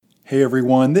Hey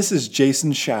everyone, this is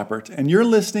Jason Schappert, and you're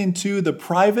listening to the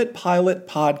Private Pilot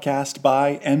Podcast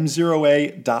by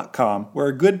M0A.com, where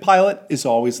a good pilot is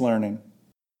always learning.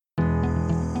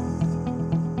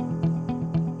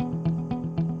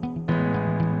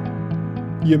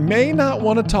 You may not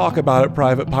want to talk about it,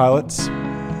 private pilots,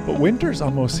 but winter's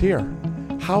almost here.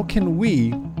 How can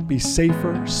we be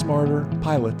safer, smarter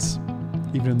pilots,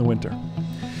 even in the winter?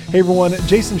 Hey everyone,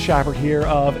 Jason Schappert here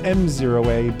of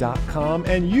M0A.com,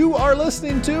 and you are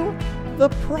listening to the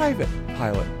Private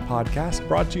Pilot Podcast,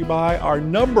 brought to you by our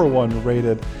 #1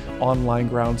 rated online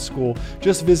ground school.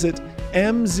 Just visit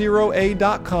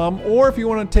M0A.com, or if you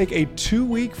want to take a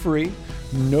 2-week free,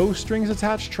 no strings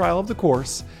attached trial of the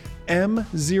course,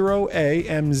 M0A,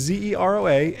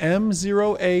 M-Z-E-R-O-A,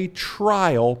 M0A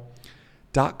trial.com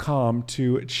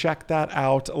to check that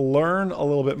out, learn a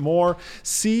little bit more,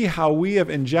 see how we have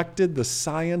injected the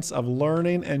science of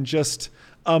learning and just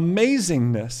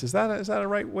amazingness. Is that a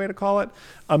right way to call it?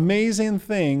 Amazing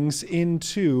things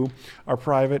into our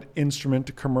private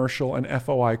instrument, commercial, and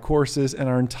FOI courses and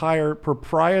our entire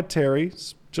proprietary,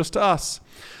 just to us,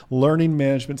 learning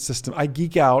management system. I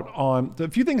geek out on the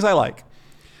few things I like.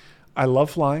 I love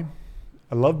flying.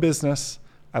 I love business.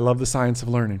 I love the science of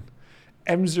learning.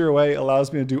 M0A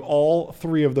allows me to do all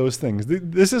three of those things.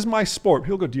 This is my sport.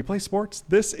 People go, do you play sports?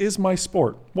 This is my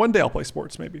sport. One day I'll play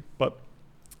sports maybe, but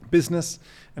business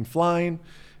and flying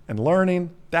and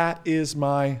learning, that is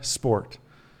my sport.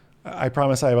 I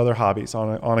promise I have other hobbies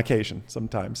on occasion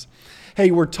sometimes.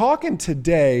 Hey, we're talking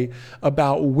today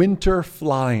about winter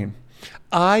flying.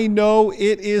 I know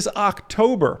it is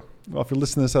October. Well, if you're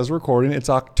listening to this as a recording, it's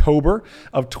October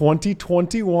of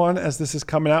 2021 as this is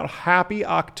coming out. Happy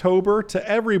October to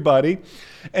everybody.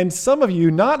 And some of you,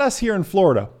 not us here in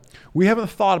Florida, we haven't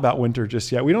thought about winter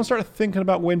just yet. We don't start thinking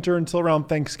about winter until around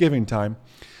Thanksgiving time.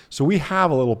 So we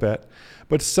have a little bit.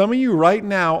 But some of you right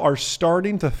now are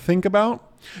starting to think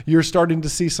about, you're starting to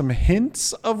see some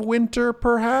hints of winter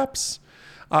perhaps.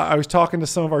 I was talking to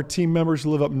some of our team members who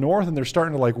live up north, and they're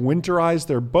starting to winterize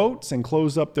their boats and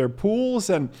close up their pools,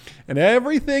 and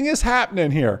everything is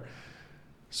happening here.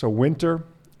 So winter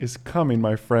is coming,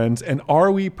 my friends, and are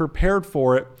we prepared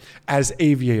for it as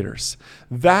aviators?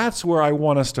 That's where I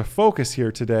want us to focus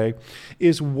here today,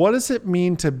 is what does it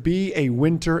mean to be a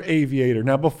winter aviator?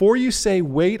 Now, before you say,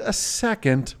 wait a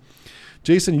second,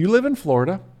 Jason, you live in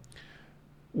Florida.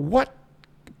 What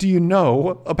do you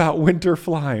know about winter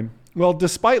flying? Well,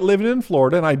 despite living in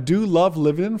Florida, and I do love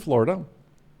living in Florida,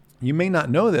 you may not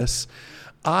know this,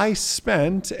 I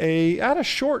spent a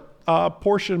short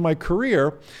portion of my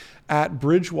career at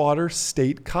Bridgewater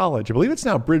State College. I believe it's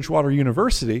now Bridgewater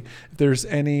University, if there's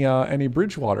any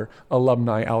Bridgewater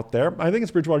alumni out there. I think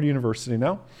it's Bridgewater University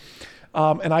now.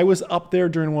 And I was up there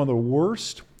during one of the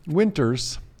worst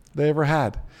winters they ever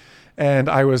had. And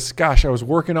I was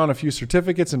working on a few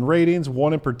certificates and ratings,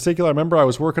 one in particular. I remember I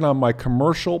was working on my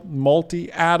commercial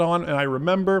multi add-on, and I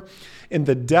remember in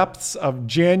the depths of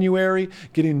January,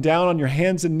 getting down on your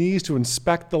hands and knees to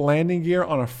inspect the landing gear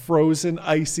on a frozen,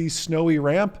 icy, snowy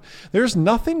ramp. There's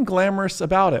nothing glamorous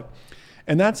about it.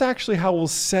 And that's actually how we'll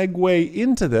segue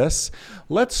into this.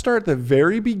 Let's start at the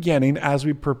very beginning as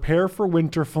we prepare for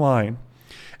winter flying.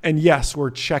 And yes,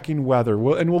 we're checking weather,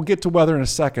 and we'll get to weather in a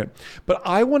second. But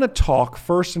I want to talk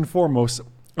first and foremost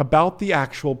about the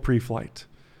actual pre-flight.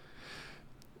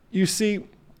 You see,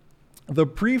 the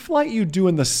pre-flight you do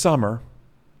in the summer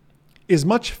is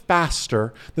much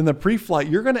faster than the pre-flight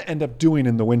you're going to end up doing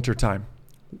in the wintertime.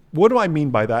 What do I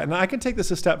mean by that? And I can take this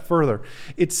a step further.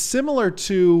 It's similar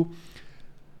to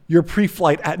your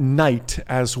pre-flight at night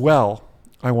as well,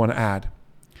 I want to add.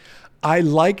 I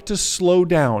like to slow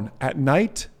down at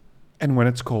night and when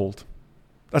it's cold.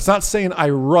 That's not saying I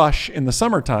rush in the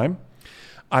summertime.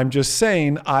 I'm just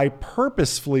saying I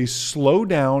purposefully slow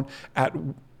down at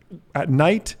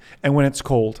night and when it's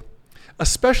cold,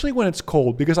 especially when it's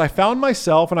cold, because I found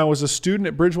myself, and I was a student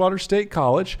at Bridgewater State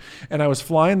College, and I was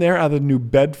flying there out of the New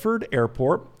Bedford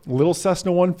Airport, little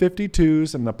Cessna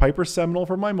 152s and the Piper Seminole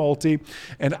for my multi,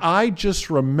 and I just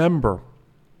remember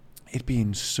it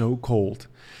being so cold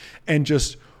and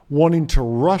just wanting to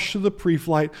rush to the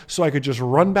pre-flight so I could just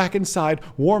run back inside,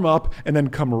 warm up, and then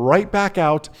come right back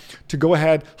out to go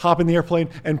ahead, hop in the airplane,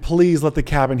 and please let the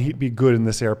cabin heat be good in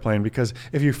this airplane, because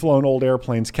if you've flown old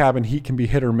airplanes, cabin heat can be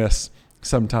hit or miss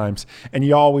sometimes. And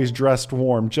you always dressed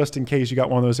warm just in case you got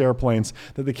one of those airplanes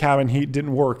that the cabin heat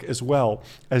didn't work as well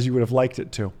as you would have liked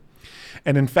it to.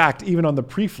 And in fact, even on the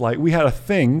pre-flight, we had a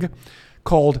thing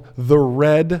called the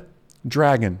Red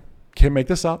Dragon. Can't make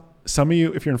this up. some of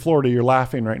you, if you're in Florida, you're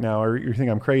laughing right now, or you think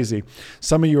I'm crazy.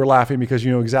 Some of you are laughing because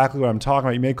you know exactly what I'm talking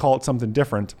about. You may call it something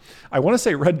different. I want to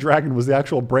say Red Dragon was the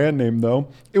actual brand name, though.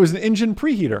 It was an engine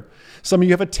preheater. Some of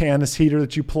you have a Tanis heater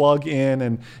that you plug in,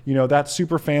 and you know that's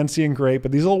super fancy and great.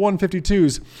 But these little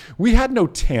 152s, we had no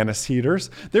Tanis heaters.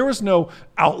 There was no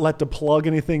outlet to plug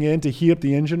anything in to heat up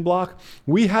the engine block.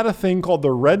 We had a thing called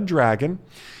the Red Dragon,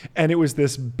 and it was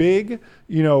this big,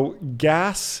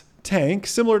 gas tank,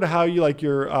 similar to how you like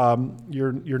your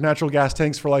natural gas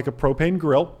tanks for like a propane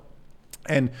grill.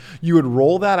 And you would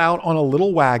roll that out on a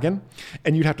little wagon,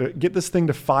 and you'd have to get this thing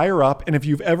to fire up. And if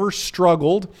you've ever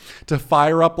struggled to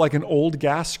fire up like an old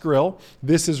gas grill,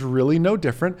 this is really no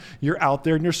different. You're out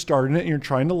there and you're starting it and you're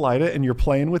trying to light it, and you're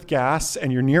playing with gas,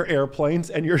 and you're near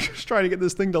airplanes, and you're just trying to get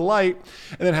this thing to light.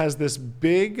 And it has this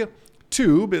big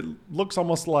tube. It looks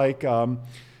almost like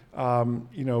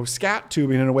scat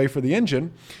tubing in a way for the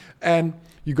engine. And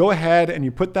you go ahead and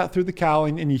you put that through the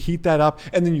cowling and you heat that up,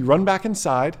 and then you run back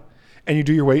inside and you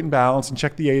do your weight and balance and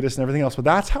check the ATIS and everything else. But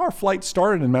that's how our flight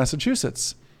started in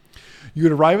Massachusetts. You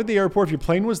would arrive at the airport. If your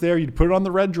plane was there, you'd put it on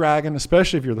the Red Dragon,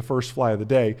 especially if you're the first flight of the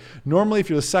day. Normally, if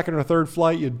you're the second or third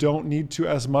flight, you don't need to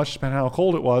as much, depending on how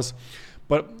cold it was.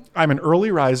 But I'm an early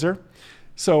riser,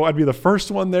 so I'd be the first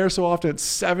one there. So often it's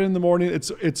 7 in the morning.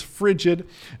 It's frigid.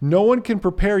 No one can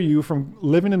prepare you from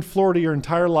living in Florida your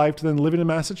entire life to then living in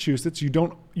Massachusetts.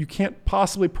 You can't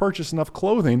possibly purchase enough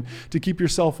clothing to keep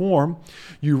yourself warm.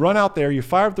 You run out there, you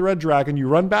fire up the Red Dragon, you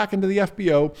run back into the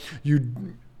FBO,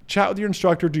 you chat with your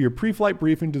instructor, do your pre-flight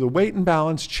briefing, do the weight and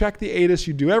balance, check the ATIS,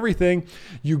 you do everything.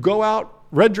 You go out,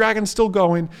 Red Dragon's still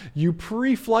going, you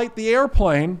pre-flight the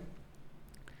airplane.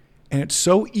 And it's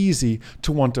so easy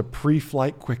to want to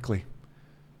pre-flight quickly,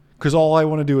 because all I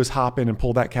want to do is hop in and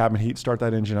pull that cabin heat, start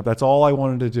that engine up. That's all I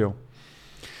wanted to do.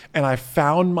 And I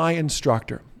found my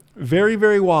instructor, very,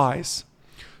 very wise,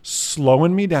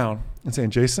 slowing me down and saying,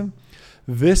 Jason,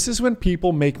 this is when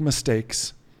people make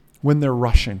mistakes, when they're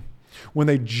rushing, when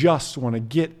they just want to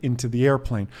get into the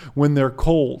airplane, when they're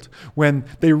cold, when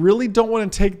they really don't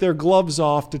want to take their gloves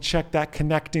off to check that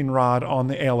connecting rod on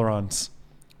the ailerons,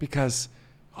 because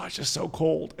it's just so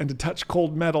cold. And to touch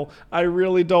cold metal, I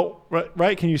really don't,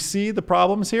 right? Can you see the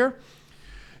problems here?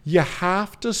 You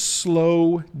have to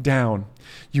slow down.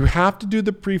 You have to do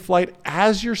the pre-flight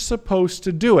as you're supposed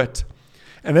to do it.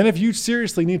 And then if you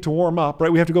seriously need to warm up,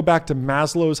 right, we have to go back to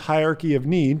Maslow's hierarchy of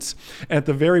needs. And at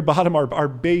the very bottom, our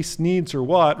base needs are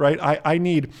what, right? I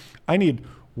need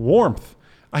warmth.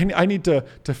 I need to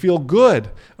feel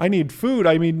good. I need food.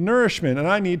 I need nourishment. And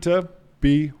I need to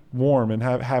be warm and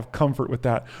have comfort with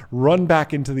that. Run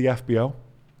back into the FBO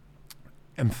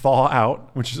and thaw out,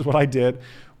 which is what I did.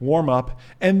 Warm up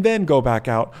and then go back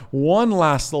out. One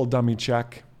last little dummy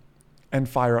check and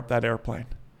fire up that airplane.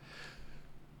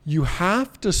 You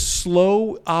have to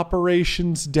slow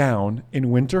operations down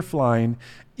in winter flying,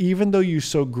 even though you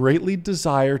so greatly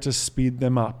desire to speed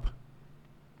them up.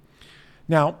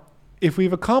 Now, if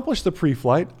we've accomplished the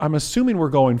pre-flight, I'm assuming we're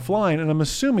going flying, and I'm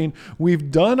assuming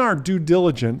we've done our due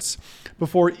diligence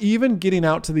before even getting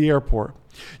out to the airport.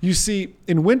 You see,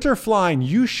 in winter flying,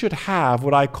 you should have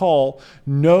what I call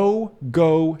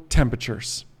no-go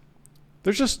temperatures.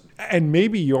 And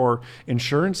maybe your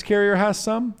insurance carrier has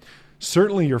some.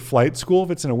 Certainly your flight school,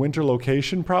 if it's in a winter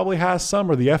location, probably has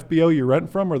some, or the FBO you rent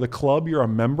from, or the club you're a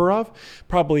member of,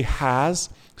 probably has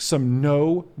some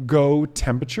no-go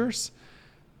temperatures.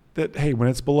 That, hey, when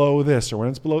it's below this or when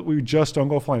it's below, we just don't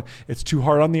go flying. It's too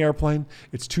hard on the airplane.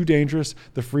 It's too dangerous.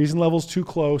 The freezing level's too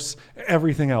close.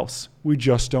 Everything else, we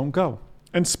just don't go.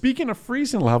 And speaking of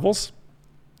freezing levels,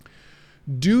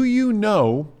 do you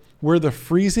know where the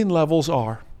freezing levels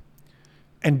are?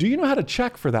 And do you know how to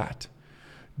check for that?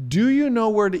 Do you know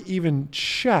where to even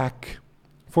check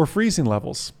for freezing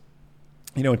levels?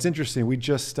 It's interesting.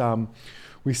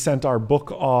 We sent our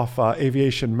book off,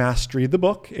 Aviation Mastery, the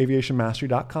book,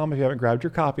 aviationmastery.com. If you haven't grabbed your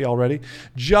copy already,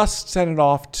 just sent it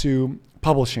off to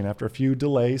publishing after a few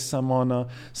delays. Some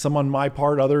on my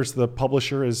part, others, the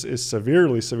publisher is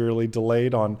severely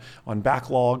delayed on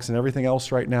backlogs and everything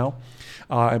else right now.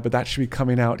 But that should be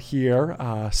coming out here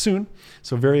soon.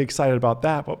 So very excited about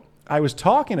that. But I was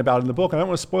talking about in the book, and I don't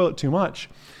want to spoil it too much,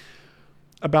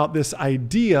 about this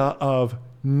idea of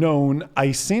known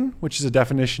icing, which is a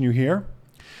definition you hear.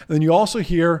 And then you also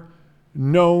hear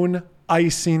known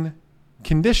icing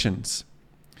conditions.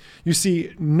 You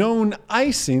see, known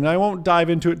icing, I won't dive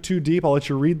into it too deep. I'll let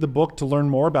you read the book to learn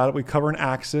more about it. We cover an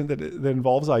accident that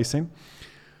involves icing.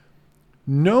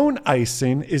 Known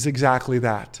icing is exactly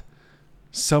that.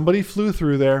 Somebody flew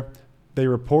through there. They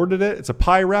reported it. It's a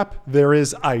PIREP. There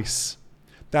is ice.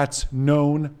 That's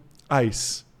known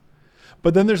ice.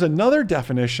 But then there's another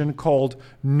definition called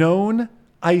known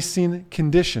icing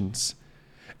conditions.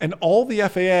 And all the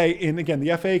FAA, and again,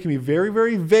 the FAA can be very,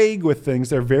 very vague with things.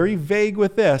 They're very vague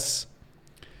with this.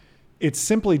 It's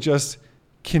simply just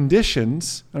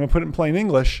conditions, I'm going to put it in plain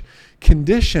English,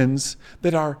 conditions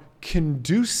that are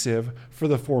conducive for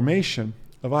the formation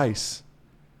of ice.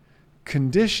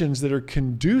 Conditions that are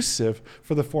conducive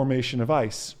for the formation of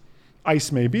ice.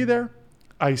 Ice may be there,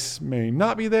 ice may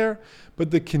not be there, but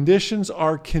the conditions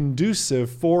are conducive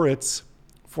for its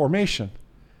formation.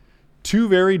 Two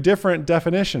very different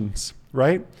definitions,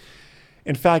 right?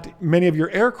 In fact, many of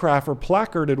your aircraft are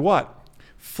placarded what?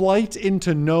 Flight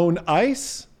into known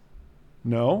ice?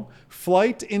 No.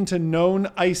 Flight into known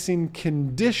icing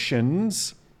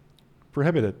conditions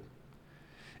prohibited.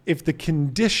 If the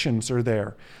conditions are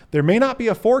there. There may not be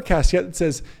a forecast yet that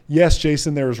says, yes,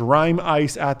 Jason, there's rime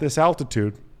ice at this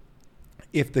altitude.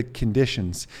 If the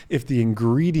conditions, if the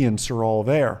ingredients are all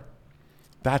there,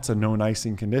 that's a known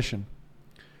icing condition.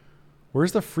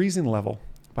 Where's the freezing level,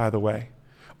 by the way?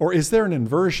 Or is there an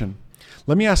inversion?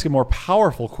 Let me ask a more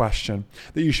powerful question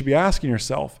that you should be asking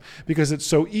yourself, because it's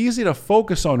so easy to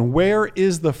focus on where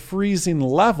is the freezing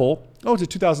level. Oh, it's at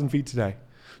 2,000 feet today,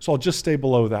 so I'll just stay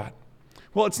below that.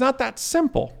 Well, it's not that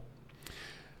simple.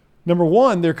 Number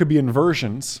one, there could be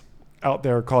inversions out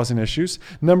there causing issues.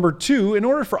 Number two, in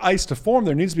order for ice to form,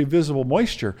 there needs to be visible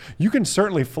moisture. You can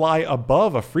certainly fly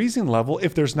above a freezing level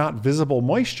if there's not visible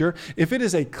moisture. If it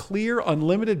is a clear,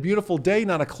 unlimited, beautiful day,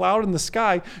 not a cloud in the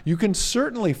sky, you can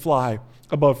certainly fly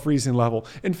above freezing level.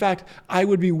 In fact, I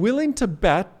would be willing to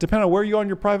bet, depending on where you are in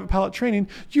your private pilot training,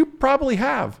 you probably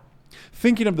have.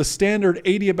 Thinking of the standard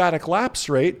adiabatic lapse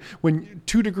rate, when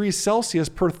 2 degrees Celsius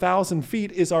per 1,000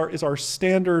 feet is our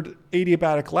standard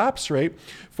adiabatic lapse rate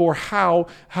for how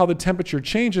the temperature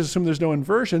changes, assuming there's no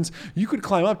inversions, you could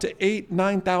climb up to 8,000,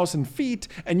 9,000 feet,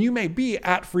 and you may be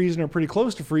at freezing or pretty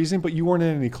close to freezing, but you weren't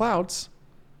in any clouds.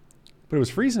 But it was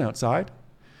freezing outside.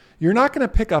 You're not going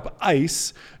to pick up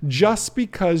ice just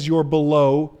because you're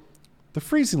below the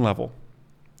freezing level.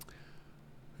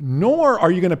 Nor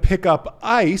are you going to pick up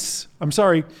ice. How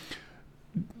can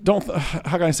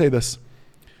I say this?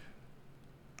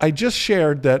 I just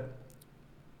shared that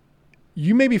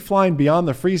you may be flying beyond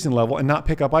the freezing level and not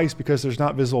pick up ice because there's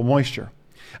not visible moisture.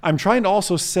 I'm trying to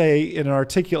also say in an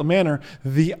articulate manner,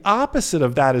 the opposite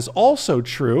of that is also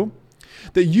true,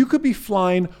 that you could be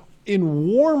flying in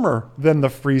warmer than the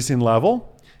freezing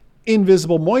level,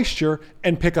 invisible moisture,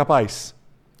 and pick up ice.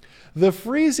 The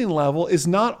freezing level is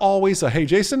not always hey,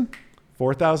 Jason,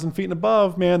 4,000 feet and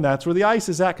above, man, that's where the ice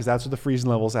is at, because that's where the freezing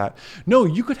level is at. No,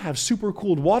 you could have super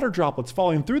cooled water droplets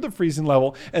falling through the freezing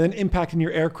level and then impacting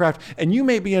your aircraft, and you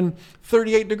may be in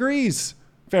 38 degrees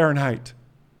Fahrenheit.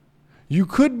 You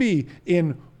could be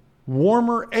in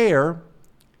warmer air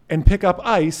and pick up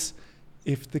ice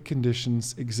if the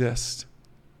conditions exist.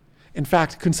 In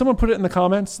fact, can someone put it in the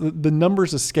comments? The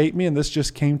numbers escape me, and this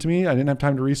just came to me. I didn't have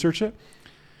time to research it.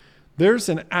 There's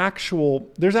actual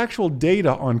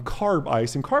data on carb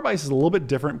ice, and carb ice is a little bit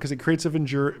different because it creates a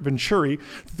venturi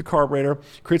through the carburetor,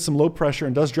 creates some low pressure,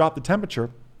 and does drop the temperature.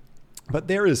 But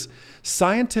there is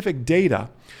scientific data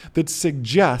that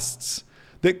suggests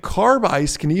that carb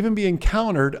ice can even be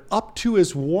encountered up to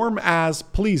as warm as,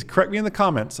 please correct me in the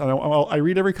comments, I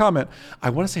read every comment, I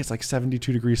want to say it's like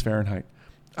 72 degrees Fahrenheit.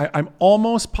 I'm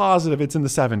almost positive it's in the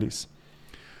 70s.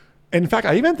 In fact,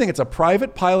 I even think it's a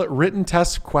private pilot written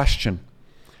test question.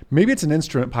 Maybe it's an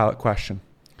instrument pilot question.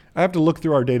 I have to look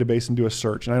through our database and do a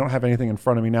search, and I don't have anything in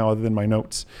front of me now other than my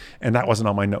notes. And that wasn't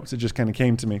on my notes. It just kind of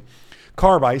came to me.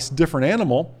 Carb ice, different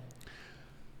animal.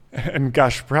 And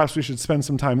gosh, perhaps we should spend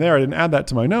some time there. I didn't add that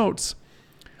to my notes.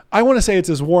 I want to say it's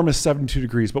as warm as 72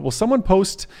 degrees, but will someone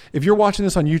post, if you're watching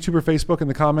this on YouTube or Facebook, in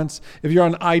the comments, if you're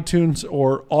on iTunes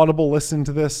or Audible listening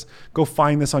to this, go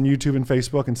find this on YouTube and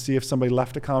Facebook and see if somebody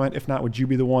left a comment. If not, would you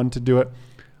be the one to do it?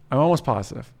 I'm almost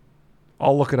positive.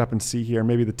 I'll look it up and see here.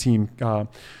 Maybe the team,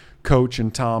 Coach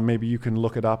and Tom, maybe you can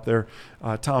look it up there.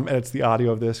 Tom edits the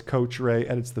audio of this. Coach Ray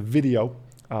edits the video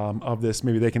of this.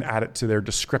 Maybe they can add it to their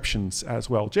descriptions as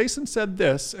well. Jason said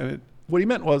this, and what he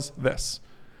meant was this.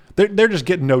 They're just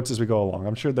getting notes as we go along.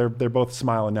 I'm sure they're both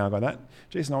smiling now going, that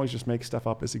Jason always just makes stuff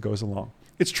up as he goes along.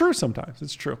 It's true sometimes.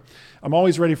 It's true. I'm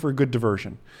always ready for a good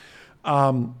diversion.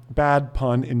 Bad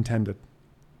pun intended.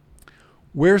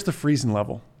 Where's the freezing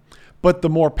level? But the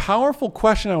more powerful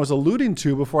question I was alluding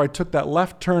to before I took that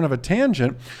left turn of a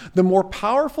tangent, the more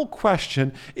powerful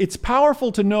question, it's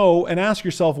powerful to know and ask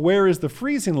yourself, where is the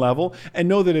freezing level, and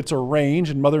know that it's a range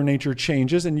and Mother Nature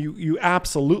changes, and you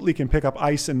absolutely can pick up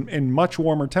ice in much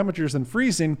warmer temperatures than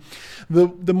freezing.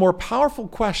 The more powerful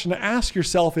question to ask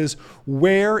yourself is,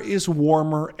 where is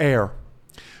warmer air?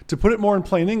 To put it more in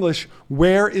plain English,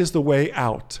 where is the way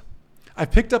out? I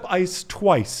picked up ice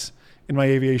twice in my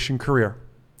aviation career.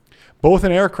 Both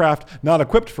in aircraft not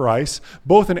equipped for ice,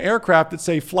 both in aircraft that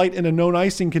say flight in known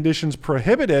icing conditions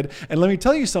prohibited. And let me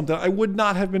tell you something, I would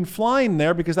not have been flying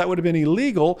there because that would have been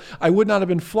illegal. I would not have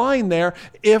been flying there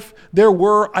if there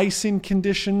were icing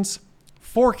conditions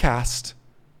forecast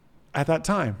at that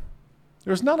time.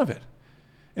 There was none of it.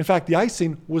 In fact, the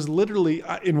icing was literally,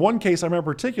 in one case I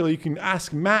remember particularly, you can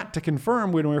ask Matt to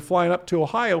confirm when we were flying up to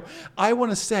Ohio, I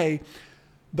want to say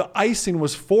the icing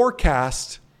was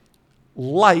forecast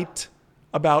light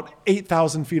about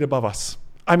 8,000 feet above us.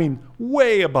 I mean,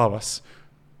 way above us.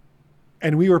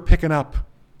 And we were picking up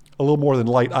a little more than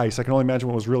light ice. I can only imagine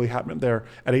what was really happening there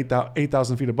at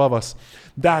 8,000 feet above us.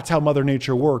 That's how Mother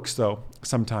Nature works, though,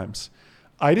 sometimes.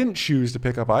 I didn't choose to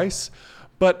pick up ice,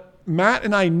 but Matt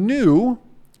and I knew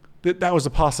that that was a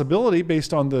possibility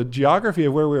based on the geography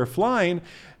of where we were flying,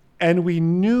 and we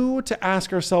knew to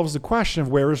ask ourselves the question of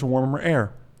where is warmer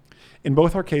air. In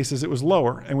both our cases, it was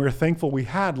lower, and we were thankful we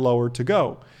had lower to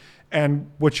go.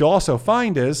 And what you also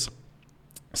find is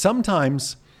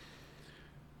sometimes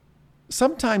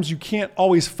you can't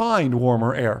always find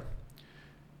warmer air.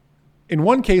 In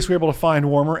one case, we were able to find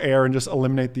warmer air and just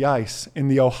eliminate the ice. In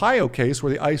the Ohio case,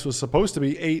 where the ice was supposed to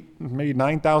be maybe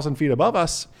 9,000 feet above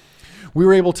us, we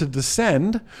were able to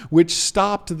descend, which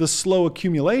stopped the slow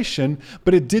accumulation,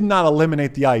 but it did not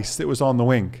eliminate the ice that was on the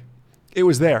wing. It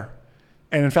was there.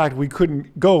 And in fact, we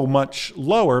couldn't go much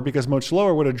lower because much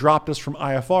lower would have dropped us from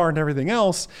IFR and everything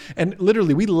else. And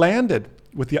literally, we landed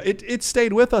with it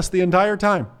stayed with us the entire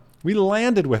time. We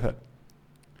landed with it.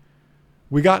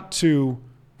 We got to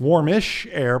warmish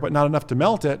air, but not enough to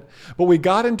melt it. But we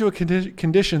got into a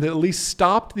condition that at least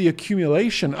stopped the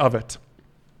accumulation of it.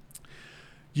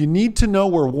 You need to know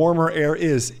where warmer air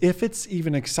is, if it's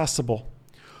even accessible.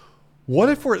 What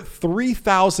if we're at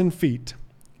 3,000 feet?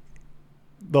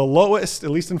 The lowest, at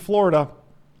least in Florida,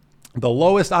 the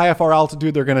lowest IFR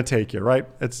altitude they're going to take you, right?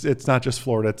 It's not just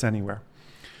Florida, it's anywhere.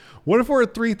 What if we're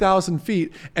at 3,000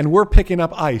 feet and we're picking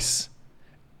up ice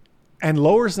and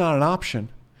lower is not an option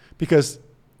because,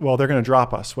 well, they're going to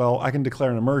drop us. Well, I can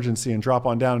declare an emergency and drop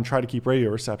on down and try to keep radio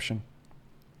reception.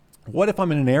 What if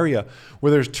I'm in an area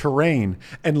where there's terrain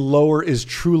and lower is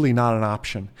truly not an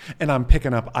option and I'm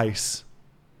picking up ice?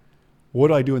 What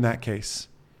do I do in that case?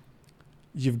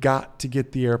 You've got to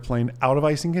get the airplane out of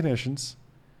icing conditions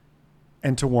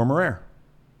and to warmer air.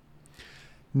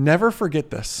 Never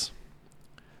forget this.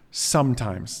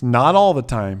 Sometimes, not all the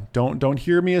time. Don't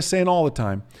hear me as saying all the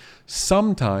time.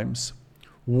 Sometimes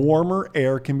warmer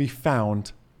air can be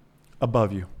found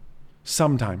above you.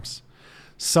 Sometimes.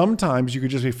 Sometimes you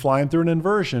could just be flying through an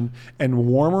inversion and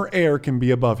warmer air can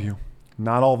be above you.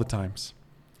 Not all the times.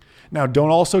 Now, don't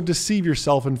also deceive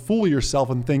yourself and fool yourself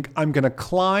and think, I'm going to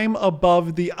climb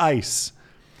above the ice.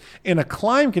 In a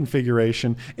climb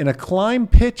configuration, in a climb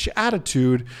pitch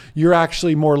attitude, you're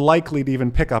actually more likely to even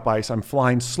pick up ice. I'm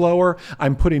flying slower.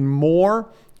 I'm putting more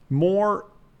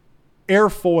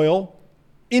airfoil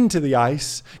into the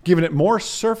ice, giving it more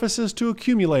surfaces to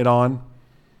accumulate on.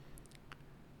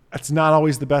 That's not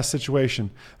always the best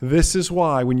situation. This is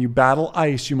why when you battle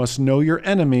ice, you must know your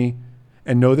enemy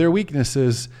and know their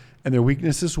weaknesses. And their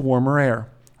weakness is warmer air.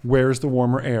 Where's the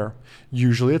warmer air?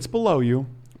 Usually it's below you,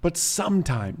 but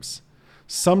sometimes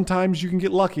you can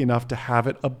get lucky enough to have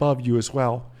it above you as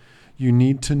well. You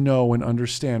need to know and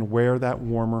understand where that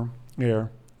warmer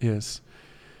air is.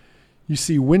 You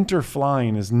see, winter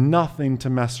flying is nothing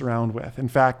to mess around with. In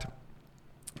fact,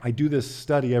 I do this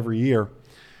study every year,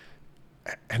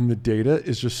 and the data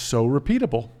is just so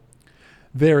repeatable.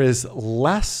 There is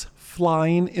less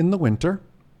flying in the winter.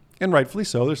 And rightfully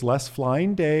so. There's less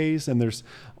flying days, and there's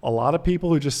a lot of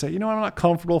people who just say, I'm not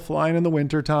comfortable flying in the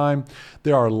wintertime.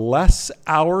 There are less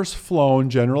hours flown,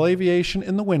 general aviation,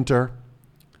 in the winter,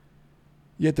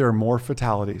 yet there are more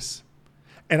fatalities.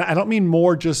 And I don't mean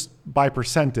more just by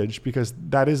percentage, because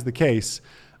that is the case.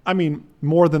 I mean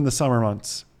more than the summer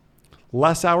months.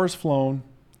 Less hours flown,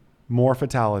 more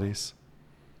fatalities.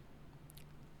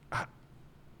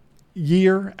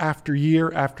 Year after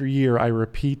year after year, I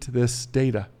repeat this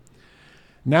data.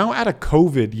 Now add a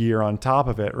COVID year on top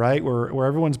of it, right? Where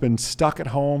everyone's been stuck at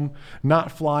home,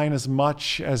 not flying as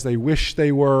much as they wish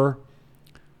they were.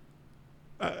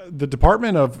 the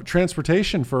Department of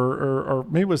Transportation or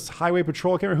maybe it was Highway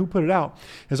Patrol, I can't remember who put it out,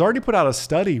 has already put out a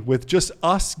study with just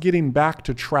us getting back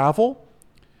to travel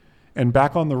and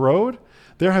back on the road.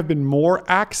 There have been more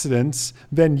accidents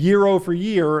than year over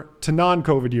year to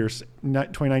non-COVID years,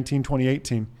 2019,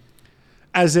 2018,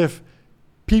 as if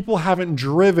people haven't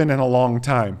driven in a long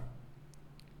time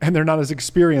and they're not as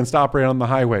experienced operating on the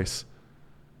highways.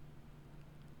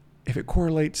 If it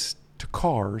correlates to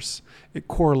cars, it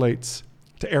correlates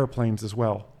to airplanes as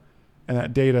well. And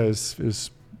that data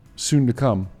is soon to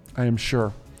come, I am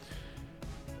sure.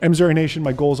 MZRA Nation,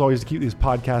 my goal is always to keep these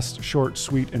podcasts short,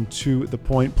 sweet, and to the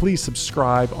point. Please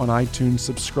subscribe on iTunes,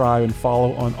 subscribe and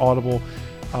follow on Audible,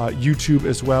 YouTube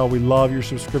as well. We love your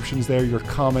subscriptions there, your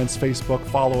comments, Facebook,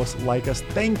 follow us, like us.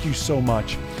 Thank you so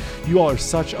much. You all are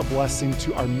such a blessing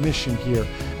to our mission here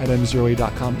at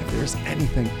M0A.com. If there's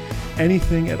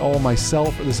anything at all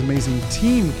myself or this amazing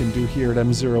team can do here at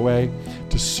M0A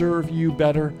to serve you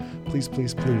better, please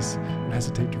don't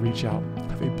hesitate to reach out.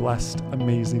 Have a blessed,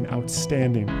 amazing,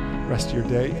 outstanding rest of your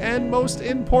day. And most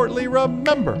importantly,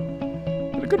 remember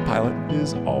that a good pilot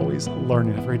is always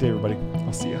learning. Have a great day, everybody.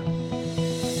 I'll see you.